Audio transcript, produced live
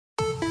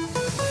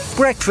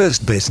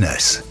Breakfast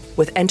Business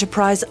with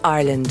Enterprise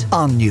Ireland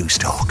on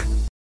Newstalk.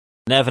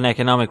 Nevin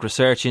Economic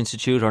Research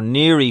Institute, or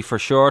NERI for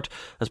short,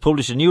 has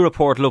published a new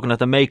report looking at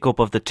the makeup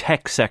of the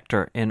tech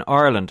sector in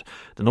Ireland.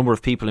 The number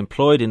of people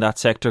employed in that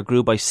sector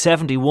grew by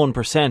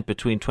 71%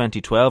 between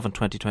 2012 and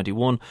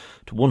 2021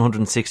 to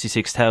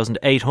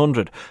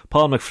 166,800.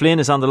 Paul McFlynn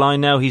is on the line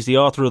now. He's the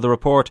author of the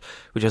report,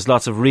 which has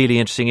lots of really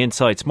interesting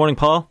insights. Morning,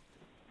 Paul.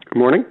 Good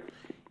morning.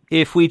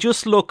 If we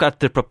just look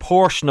at the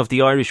proportion of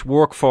the Irish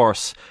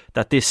workforce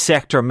that this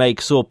sector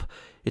makes up,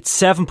 it's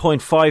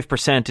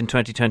 7.5% in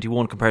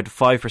 2021 compared to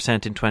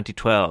 5% in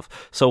 2012.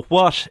 So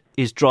what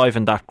is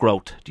driving that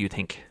growth, do you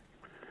think?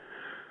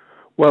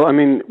 Well, I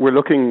mean, we're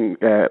looking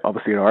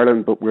obviously in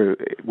Ireland, but we're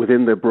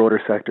within the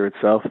broader sector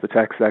itself, the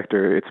tech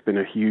sector. It's been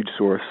a huge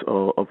source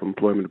of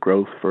employment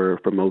growth for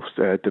most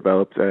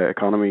developed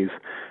economies.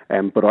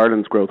 But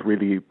Ireland's growth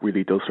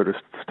really does sort of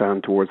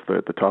stand towards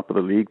the top of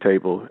the league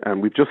table.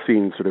 And we've just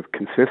seen sort of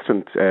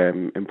consistent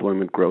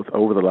employment growth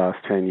over the last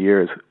 10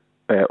 years.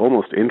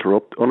 Almost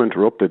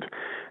uninterrupted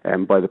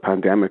by the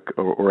pandemic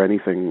or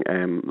anything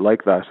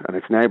like that, and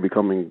it's now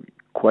becoming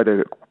quite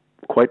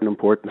an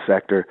important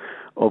sector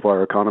of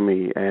our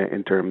economy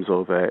in terms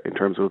of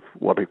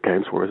what it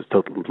counts for as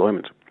total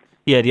employment.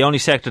 Yeah, the only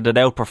sector that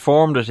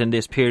outperformed it in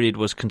this period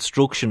was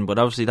construction, but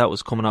obviously that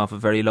was coming off a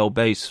very low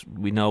base.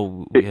 We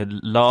know we had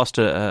lost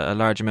a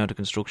large amount of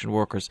construction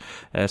workers,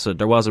 so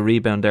there was a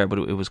rebound there, but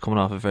it was coming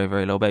off a very,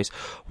 very low base.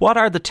 What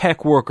are the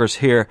tech workers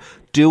here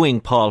doing,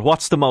 Paul?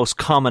 What's the most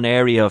common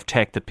area of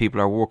tech that people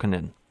are working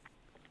in?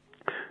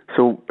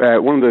 So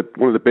one of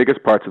the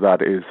biggest parts of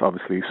that is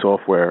obviously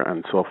software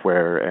and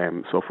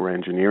software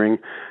engineering,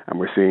 and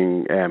we're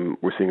seeing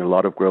a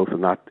lot of growth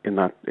in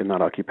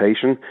that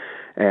occupation.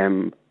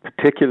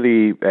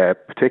 Particularly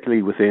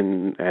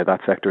within that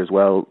sector as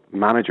well,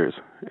 managers,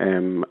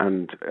 and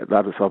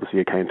that is obviously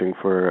accounting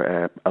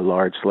for a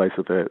large slice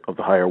of the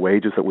higher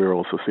wages that we're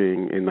also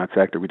seeing in that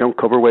sector. We don't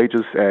cover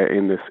wages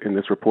in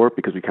this report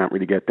because we can't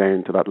really get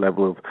down to that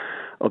level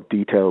of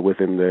detail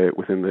within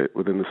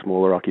the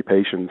smaller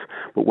occupations.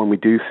 But when we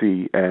do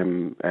see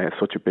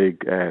such a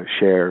big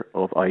share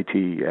of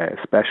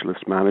IT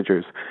specialist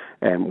managers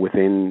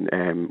within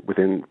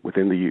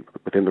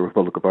the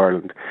Republic of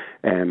Ireland,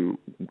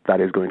 that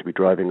is going to be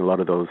driving a lot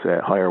of those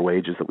higher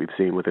wages that we've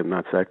seen within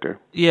that sector.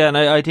 Yeah, and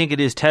I think it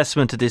is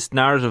testament to this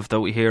narrative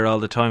that we hear all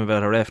the time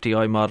about our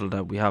FDI model,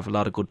 that we have a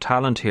lot of good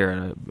talent here.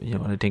 And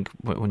I think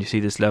when you see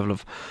this level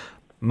of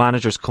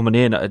managers coming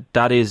in,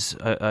 that is,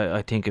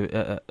 I think,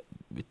 it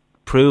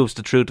proves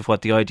the truth of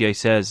what the IDA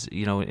says,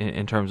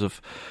 in terms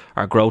of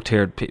our growth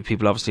here.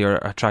 People obviously are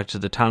attracted to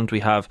the talent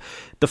we have.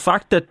 The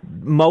fact that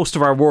most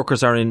of our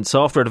workers are in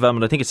software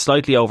development, I think it's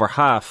slightly over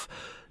half.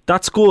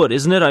 That's good,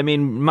 isn't it? I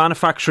mean,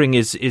 manufacturing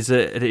is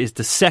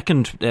the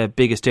second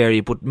biggest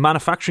area, but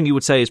manufacturing, you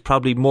would say, is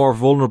probably more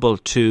vulnerable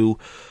to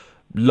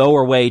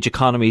lower wage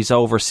economies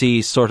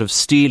overseas sort of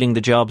stealing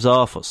the jobs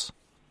off us.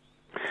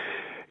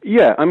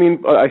 Yeah, I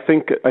mean, I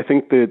think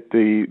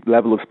the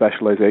level of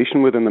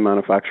specialisation within the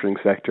manufacturing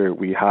sector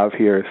we have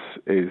here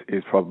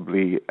is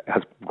probably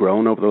has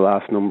grown over the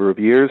last number of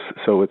years.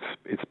 So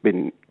it's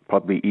been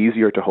probably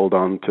easier to hold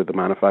on to the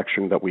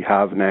manufacturing that we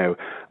have now.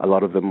 A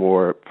lot of the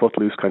more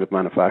footloose kind of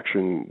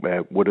manufacturing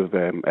would have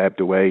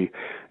ebbed away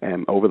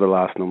over the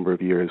last number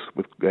of years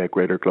with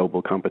greater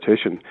global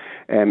competition.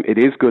 It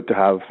is good to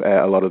have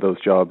a lot of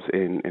those jobs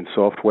in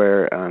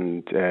software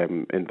and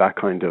in that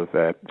kind of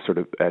sort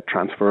of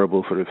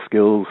transferable sort of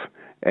skills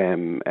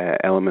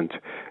element,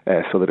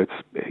 so that its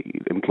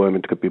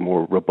employment could be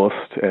more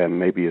robust,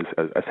 maybe as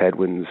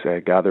headwinds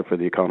gather for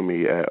the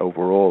economy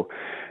overall.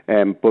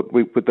 But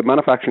the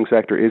manufacturing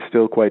sector is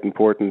still quite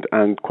important,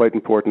 and quite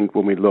important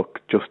when we look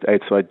just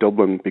outside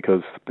Dublin,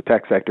 because the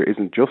tech sector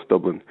isn't just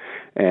Dublin.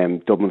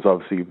 Dublin's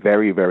obviously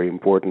very, very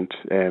important,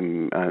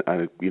 and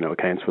it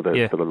accounts for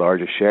the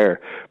largest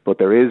share. But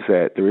there is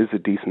a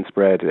decent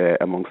spread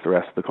amongst the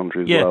rest of the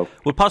country as well.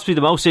 Well, possibly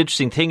the most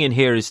interesting thing in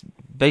here is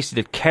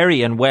basically that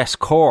Kerry and West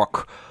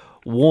Cork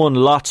won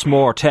lots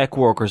more tech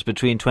workers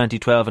between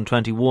 2012 and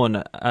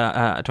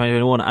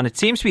 2021, and it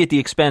seems to be at the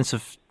expense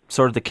of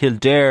sort of the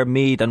Kildare,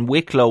 Meath and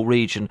Wicklow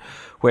region,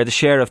 where the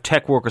share of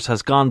tech workers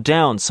has gone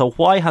down. So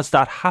why has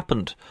that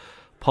happened,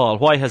 Paul?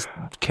 Why has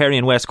Kerry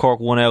and West Cork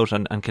won out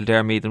and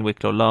Kildare, Meath and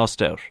Wicklow lost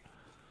out?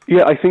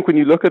 Yeah, I think when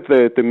you look at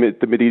the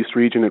Mid-East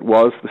region, it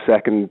was the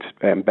second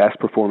best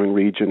performing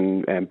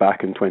region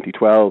back in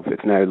 2012.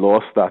 It's now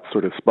lost that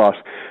sort of spot.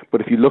 But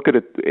if you look at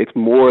it, it's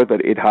more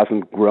that it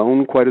hasn't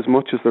grown quite as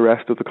much as the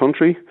rest of the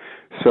country.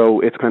 So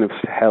it's kind of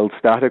held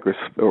static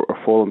or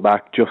fallen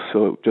back just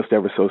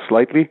ever so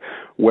slightly.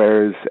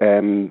 Whereas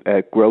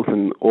growth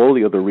in all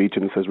the other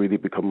regions has really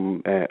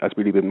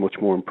been much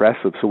more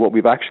impressive. So what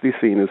we've actually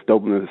seen is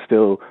Dublin is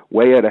still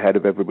way out ahead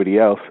of everybody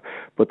else,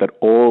 but that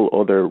all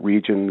other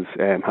regions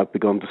have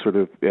begun to sort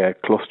of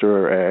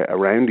cluster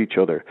around each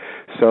other.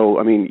 So,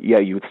 I mean, yeah,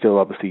 you would still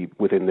obviously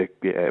within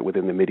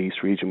the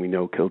Mid-East region, we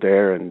know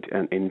Kildare and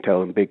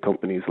Intel and big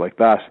companies like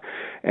that.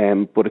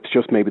 But it's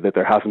just maybe that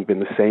there hasn't been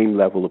the same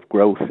level of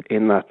growth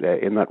in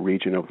that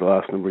region over the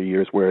last number of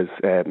years. Whereas,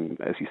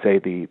 as you say,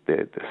 the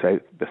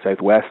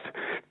Southwest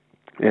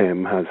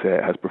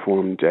has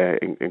performed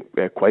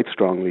quite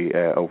strongly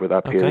over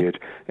that period,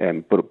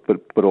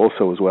 but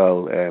also as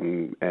well,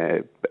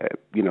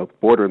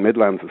 Border and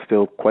Midlands is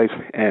still quite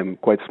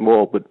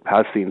small, but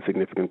has seen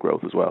significant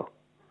growth as well.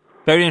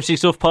 Very interesting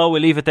stuff, Paul.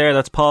 We'll leave it there.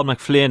 That's Paul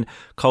McFlynn,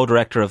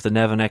 co-director of the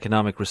Nevin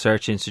Economic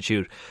Research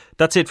Institute.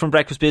 That's it from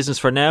Breakfast Business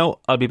for now.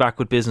 I'll be back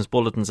with business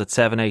bulletins at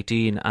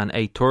 7:18 and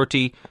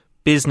 8:30.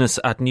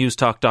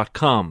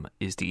 business@newstalk.com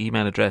is the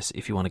email address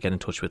if you want to get in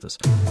touch with us.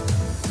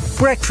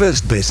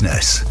 Breakfast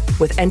Business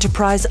with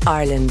Enterprise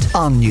Ireland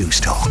on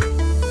Newstalk.